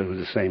meeting because it was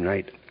the same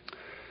night.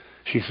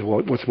 She said,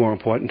 well, what's more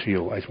important to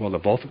you? I said, well, they're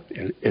both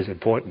is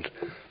important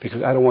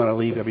because I don't want to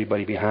leave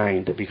everybody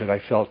behind because I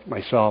felt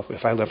myself,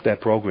 if I left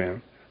that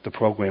program, the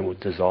program would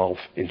dissolve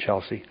in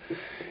Chelsea.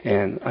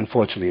 And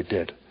unfortunately it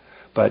did.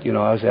 But, you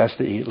know, I was asked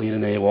to lead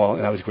an AWOL,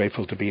 and I was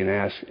grateful to be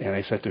asked. And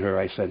I said to her,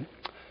 I said,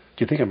 do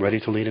you think I'm ready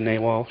to lead an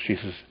AWOL? She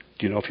says,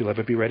 do you know if you'll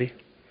ever be ready?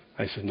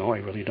 I said, no, I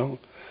really don't.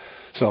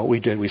 So we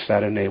did. We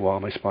started an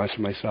AWOL, my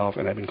sponsor, myself,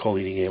 and I've been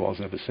co-leading AWOLs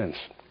ever since.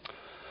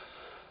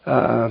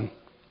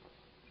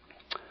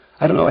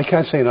 I don't know. I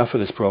can't say enough for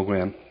this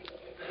program.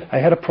 I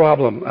had a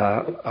problem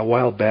a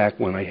while back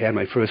when I had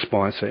my first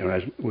sponsor,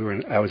 and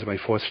I was in my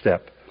fourth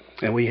step,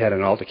 and we had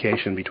an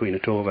altercation between the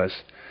two of us,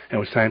 and it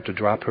was time to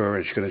drop her,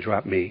 and she's going to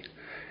drop me.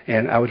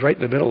 And I was right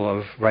in the middle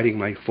of writing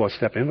my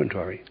fourth-step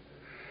inventory,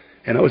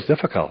 and it was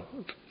difficult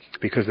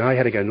because now I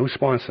had to get a new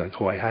sponsor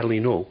who I hardly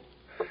knew,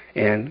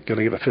 and going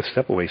to give a fifth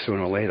step away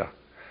sooner or later.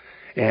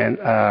 And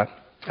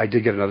I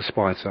did get another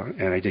sponsor,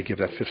 and I did give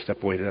that fifth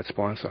step away to that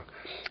sponsor.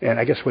 And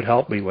I guess what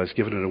helped me was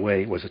giving it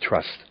away was a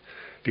trust,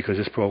 because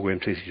this program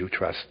teaches you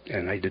trust,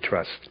 and I did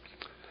trust.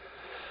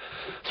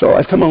 So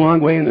I've come a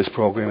long way in this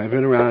program. I've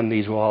been around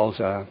these walls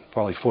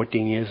probably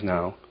 14 years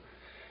now,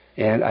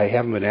 and I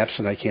haven't been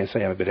absent. I can't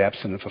say I've been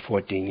absent for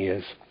 14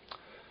 years.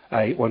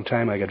 One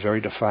time I got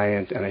very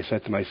defiant, and I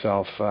said to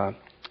myself, I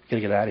got to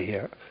get out of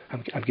here.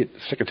 I'm getting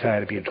sick and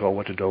tired of being told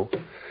what to do.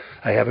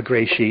 I have a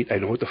gray sheet. I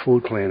know what the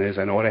food plan is.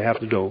 I know what I have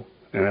to do.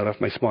 And I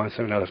left my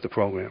sponsor, and I left the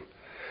program.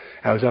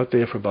 I was out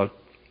there for about,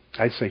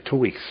 I'd say, 2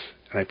 weeks,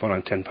 and I put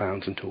on 10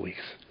 pounds in 2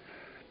 weeks,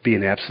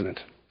 being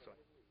abstinent.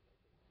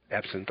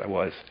 Absent I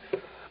was.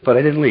 But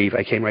I didn't leave.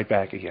 I came right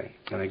back again,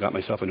 and I got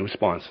myself a new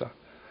sponsor.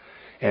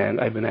 And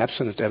I've been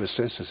abstinent ever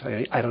since.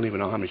 I don't even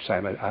know how much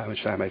time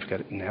I've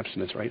got in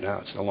abstinence right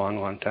now. It's a long,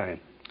 long time.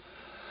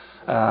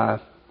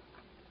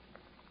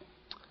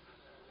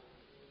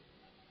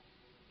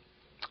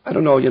 I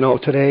don't know, you know,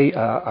 today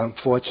I'm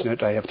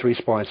fortunate. I have 3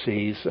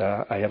 sponsees.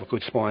 I have a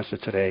good sponsor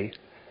today.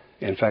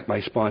 In fact, my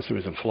sponsor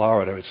is in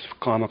Florida. It's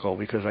comical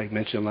because I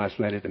mentioned last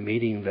night at the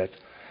meeting that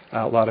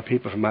a lot of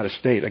people from out of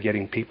state are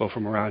getting people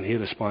from around here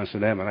to sponsor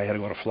them, and I had to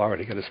go to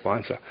Florida to get a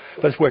sponsor.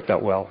 But it's worked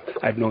out well.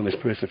 I've known this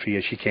person for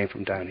years. She came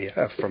from down here,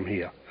 from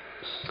here.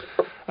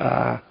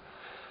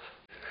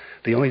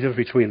 The only difference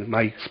between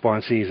my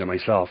sponsees and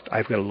myself,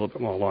 I've got a little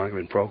bit more longer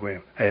in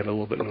program. I have a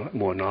little bit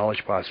more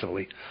knowledge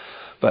possibly.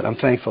 But I'm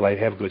thankful I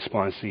have good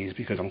sponsees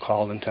because I'm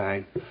called in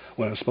time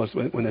when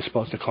they're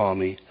supposed to call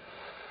me.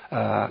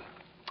 I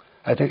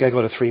think I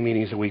go to 3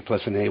 meetings a week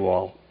plus an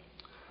AWOL.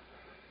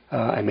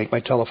 I make my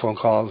telephone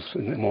calls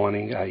in the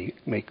morning. I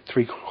make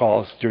 3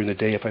 calls during the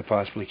day if I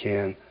possibly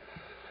can.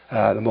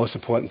 The most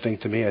important thing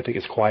to me, I think,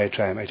 is quiet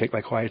time. I take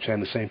my quiet time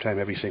the same time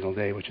every single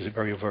day, which is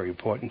very, very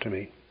important to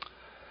me.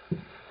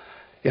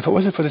 If it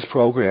wasn't for this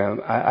program,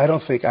 I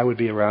don't think I would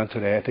be around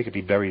today. I think it'd be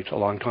buried a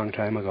long, long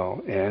time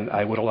ago, and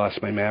I would have lost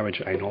my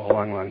marriage, I know, a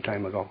long, long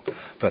time ago.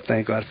 But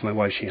thank God for my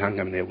wife. She hung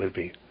in there with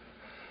me.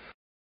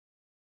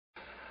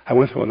 I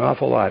went through an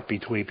awful lot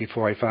before the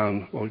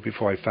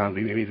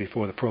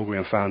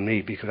program found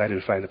me, because I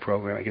didn't find the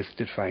program. I guess it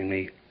did find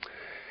me.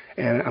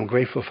 And I'm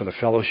grateful for the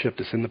fellowship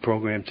that's in the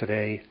program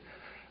today.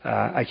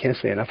 I can't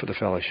say enough of the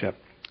fellowship.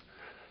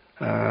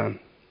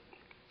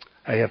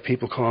 I have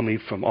people call me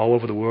from all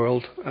over the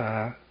world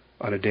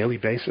on a daily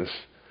basis.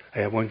 I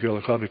have one girl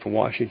that called me from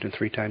Washington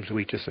 3 times a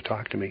week just to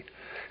talk to me.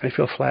 And I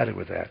feel flattered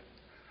with that.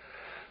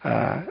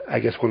 I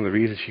guess one of the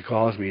reasons she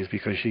calls me is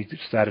because she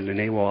started an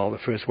AWOL,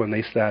 the first one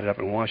they started up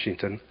in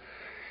Washington.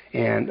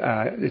 And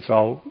it's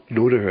all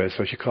new to her,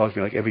 so she calls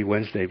me like every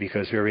Wednesday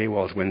because her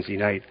AWOL is Wednesday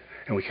night,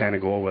 and we kind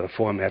of go over the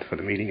format for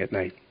the meeting at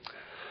night.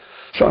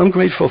 So I'm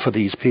grateful for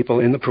these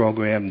people in the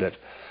program that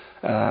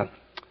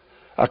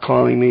are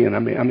calling me, and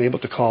I'm able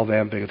to call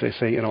them because they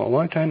say, you know, a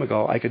long time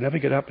ago, I could never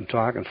get up and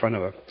talk in front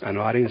of an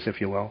audience, if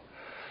you will.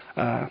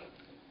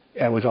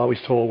 I was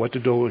always told what to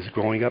do as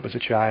growing up as a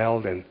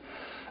child, and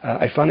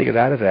I finally got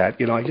out of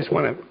that. You know, I just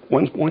want to,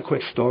 one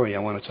quick story I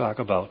want to talk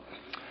about.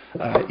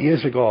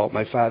 Years ago,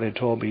 my father had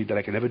told me that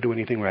I could never do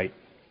anything right,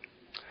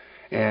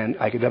 and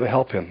I could never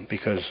help him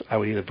because I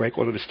would either break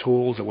one of his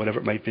tools or whatever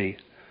it might be.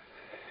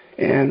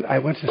 And I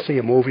went to see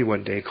a movie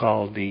one day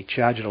called The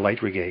Charge of the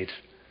Light Brigade.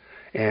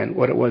 And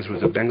what it was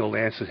the Bengal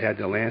Lancers had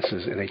their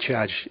Lancers, and they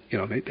charge,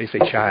 they say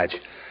charge.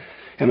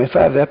 And my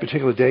father that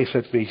particular day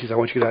said to me, he says, I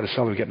want you to get out of the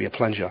cellar and get me a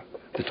plunger.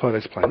 The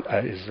toilet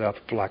is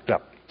blocked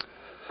up.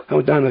 I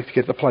went down to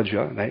get the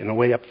plunger, and on the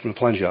way up from the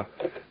plunger,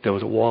 there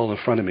was a wall in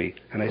front of me,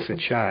 and I said,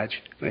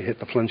 charge, and I hit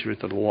the plunger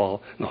into the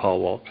wall, and the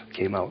hall wall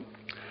came out.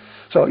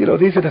 So,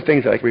 these are the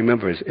things that I can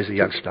remember as a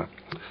youngster.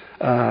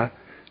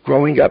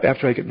 Growing up,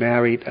 after I got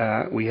married,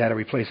 we had to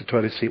replace the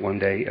toilet seat one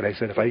day, and I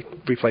said, if I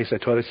replace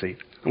that toilet seat,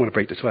 I'm going to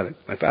break the toilet.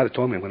 My father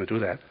told me I'm going to do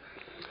that.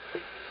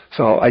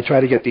 So I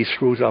tried to get these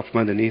screws out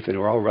from underneath, and they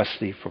were all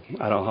rusty from,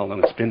 I don't know how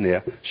long it's been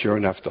there. Sure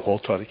enough, the whole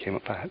toilet came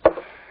apart.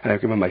 And I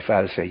remember my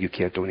father saying, you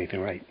can't do anything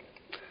right.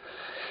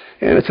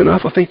 And it's an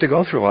awful thing to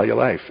go through all your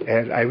life.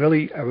 And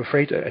I'm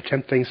afraid to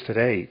attempt things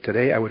today.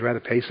 Today, I would rather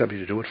pay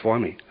somebody to do it for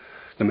me.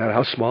 No matter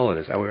how small it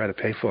is, I would rather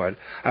pay for it.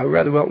 I would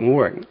rather go out and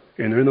work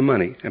and earn the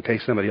money and pay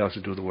somebody else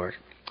to do the work.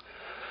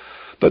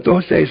 But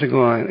those days are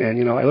gone,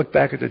 and, I look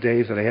back at the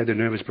days that I had the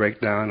nervous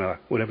breakdown, or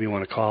whatever you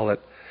want to call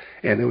it,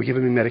 and they were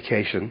giving me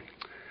medication.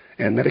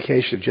 And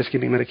medication, just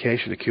give me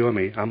medication to cure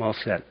me, I'm all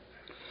set.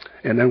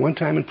 And then one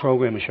time in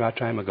program, a short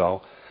time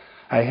ago,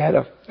 I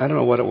don't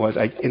know what it was.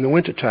 In the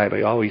wintertime,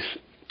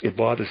 it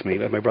bothers me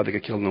that my brother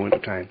got killed in the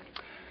wintertime.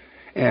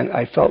 And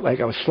I felt like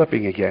I was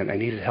slipping again. I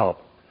needed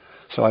help.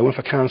 So I went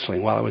for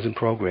counseling while I was in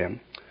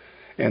program.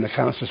 And the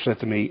counselor said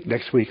to me,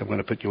 next week I'm going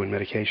to put you in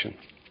medication.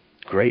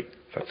 Great.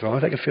 As long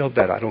as I can feel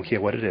better, I don't care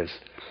what it is.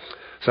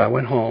 So I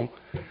went home,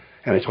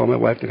 and I told my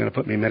wife they're going to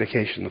put me in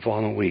medication the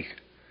following week.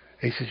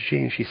 He says,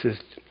 Gene, she says,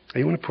 are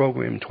you in a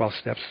program in 12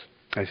 steps?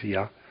 I said,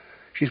 yeah.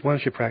 She says, why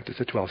don't you practice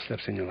the 12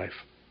 steps in your life?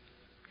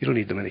 You don't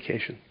need the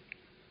medication.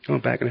 I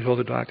went back and I told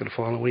the doctor the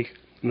following week,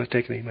 I'm not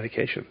taking any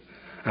medication.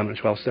 I'm in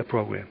a 12-step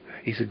program.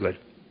 He said, good.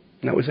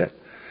 And that was it.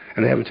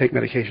 And I haven't taken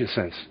medication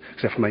since,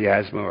 except for my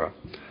asthma or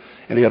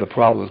any other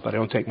problems, but I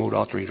don't take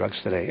mood-altering drugs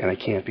today, and I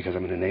can't because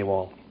I'm in an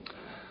AWOL.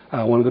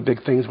 One of the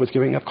big things was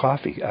giving up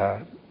coffee,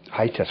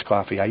 high-test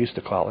coffee, I used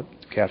to call it,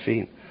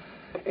 caffeine.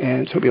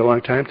 And it took me a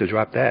long time to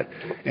drop that.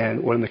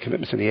 And one of the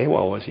commitments in the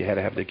AWOL was you had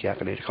to have the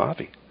decaffeinated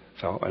coffee.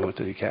 So I went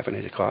to the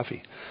decaffeinated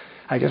coffee.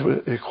 I guess it was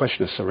a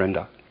question of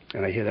surrender.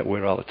 And I hear that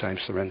word all the time,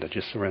 surrender,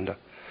 just surrender.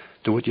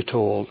 Do what you're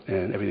told,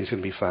 and everything's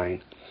going to be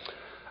fine.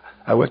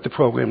 I work the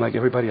program like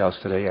everybody else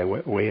today. I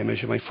weigh and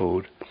measure my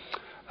food.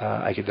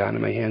 I get down to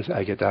my hands.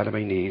 I get down to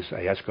my knees.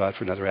 I ask God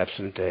for another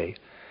abstinent day.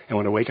 And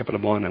when I wake up in the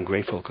morning, I'm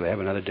grateful because I have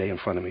another day in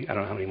front of me. I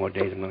don't know how many more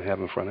days I'm going to have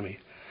in front of me.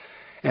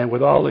 And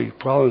with all the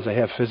problems I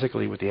have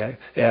physically with the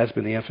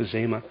asthma and the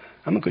emphysema,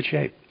 I'm in good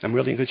shape. I'm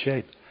really in good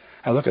shape.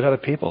 I look at other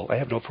people. I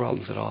have no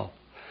problems at all.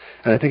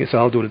 And I think it's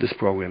all due to this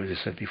program, as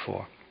I said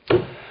before.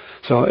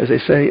 So, as I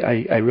say,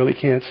 I really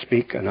can't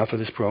speak enough of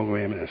this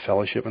program and the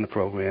fellowship in the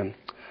program.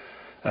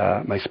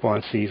 My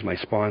sponsees, my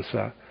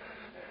sponsor.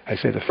 I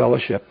say the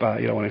fellowship,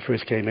 when I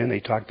first came in, they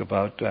talked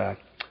about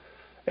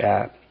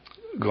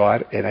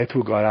God, and I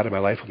threw God out of my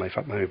life when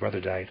my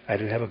brother died. I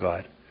didn't have a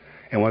God.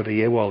 And one of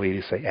the AWOL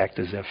ladies say, act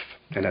as if.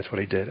 And that's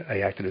what I did. I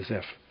acted as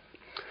if.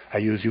 I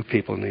used you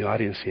people in the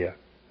audience here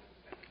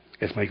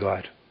as my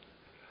God.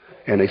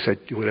 And they said,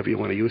 whatever you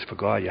want to use for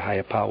God, your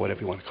higher power, whatever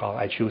you want to call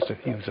it, I choose to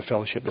use the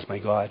fellowship as my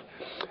God.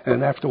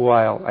 And after a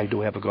while, I do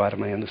have a God in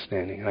my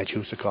understanding, and I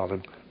choose to call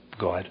him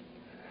God.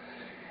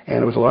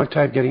 And it was a long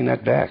time getting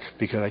that back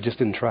because I just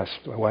didn't trust.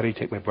 Why did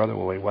he take my brother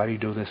away? Why did he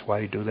do this?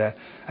 Why did he do that?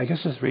 I guess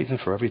there's a reason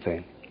for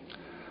everything.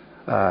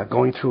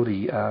 Going through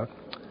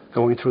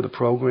the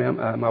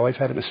program, my wife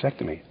had a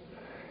mastectomy,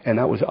 and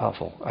that was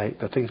awful.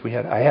 The things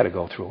I had to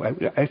go through.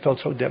 I felt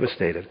so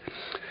devastated.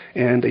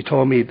 And they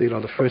told me,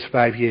 the first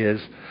 5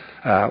 years,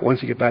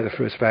 once you get by the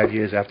first 5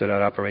 years after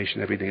that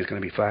operation, everything is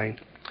going to be fine.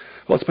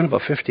 Well, it's been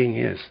about 15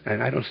 years,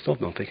 and I still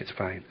don't think it's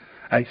fine.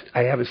 I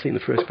haven't seen the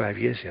first 5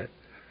 years yet.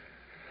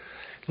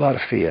 A lot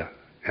of fear,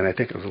 and I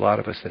think there's a lot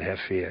of us that have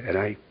fear,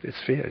 and it's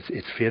fear.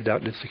 It's fear,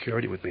 doubt, and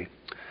insecurity with me.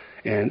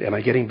 And am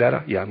I getting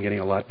better? Yeah, I'm getting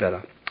a lot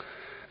better.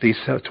 These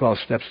 12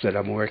 steps that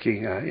I'm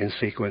working in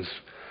sequence,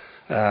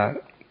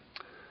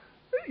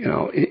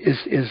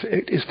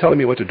 is telling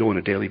me what to do on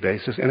a daily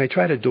basis. And I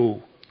try to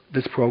do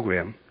this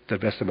program to the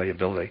best of my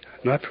ability.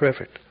 Not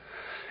perfect.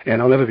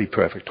 And I'll never be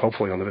perfect.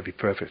 Hopefully I'll never be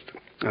perfect.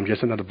 I'm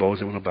just another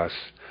bozo on a bus.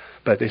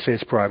 But they say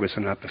it's progress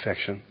and not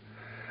perfection.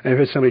 And I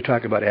heard somebody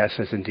talk about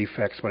assets and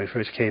defects when I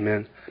first came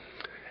in.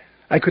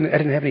 I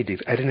didn't have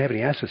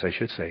any assets, I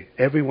should say.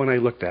 Everyone I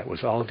looked at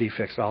was all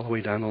defects all the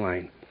way down the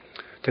line.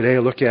 Today I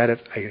look at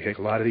it, I take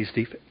a lot of these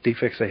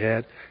defects I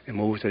had and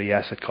move to the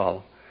asset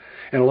column.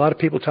 And a lot of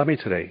people tell me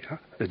today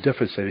the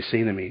difference they've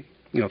seen in me,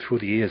 through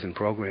the years in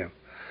program.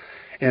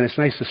 And it's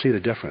nice to see the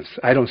difference.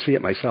 I don't see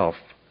it myself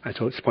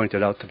until it's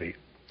pointed out to me.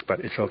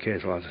 But it's okay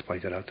as long as it's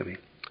pointed out to me.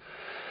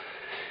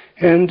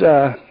 And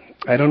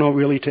I don't know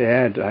really to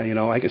add.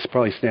 I could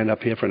probably stand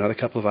up here for another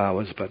couple of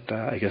hours, but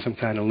I guess I'm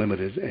kind of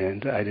limited.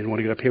 And I didn't want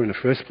to get up here in the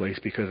first place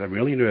because I'm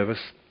really nervous.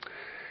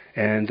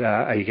 And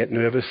I get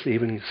nervous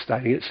even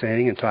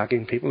saying and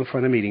talking to people in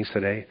front of meetings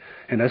today.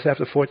 And that's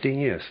after 14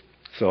 years.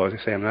 So as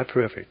I say, I'm not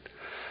perfect.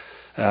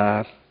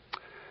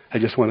 I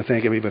just want to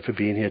thank everybody for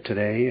being here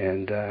today.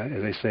 And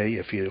as I say,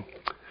 if you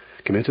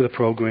come into the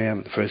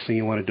program, the first thing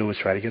you want to do is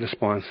try to get a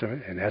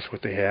sponsor, and that's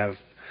what they have.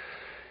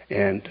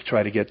 And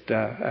try to get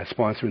a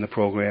sponsor in the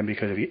program,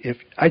 because if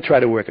I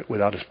tried to work it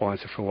without a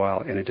sponsor for a while,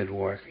 and it didn't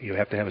work. You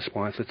have to have a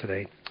sponsor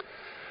today.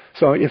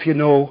 So if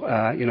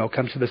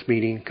come to this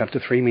meeting, come to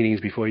 3 meetings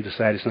before you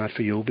decide it's not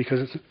for you,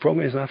 because the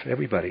program is not for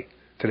everybody.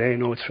 Today I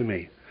know it's for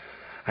me.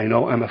 I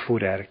know I'm a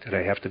food addict and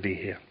I have to be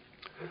here.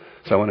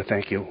 So I want to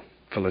thank you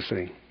for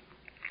listening.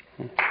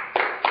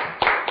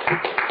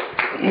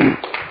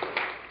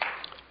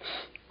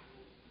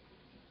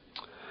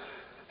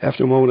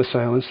 After a moment of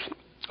silence,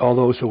 all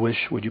those who wish,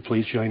 would you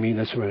please join me in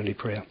the serenity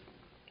prayer?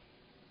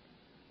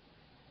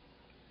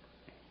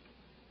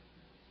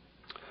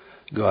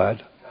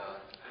 God,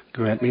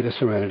 grant me the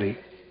serenity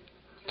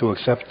to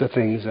accept the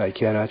things I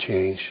cannot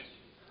change,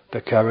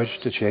 the courage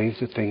to change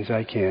the things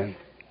I can,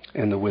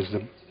 and the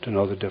wisdom to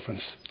know the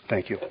difference.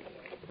 Thank you.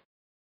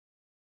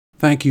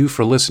 Thank you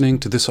for listening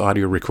to this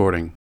audio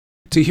recording.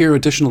 To hear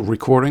additional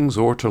recordings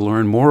or to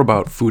learn more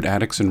about Food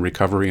Addicts in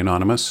Recovery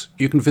Anonymous,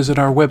 you can visit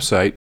our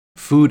website,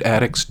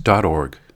 foodaddicts.org.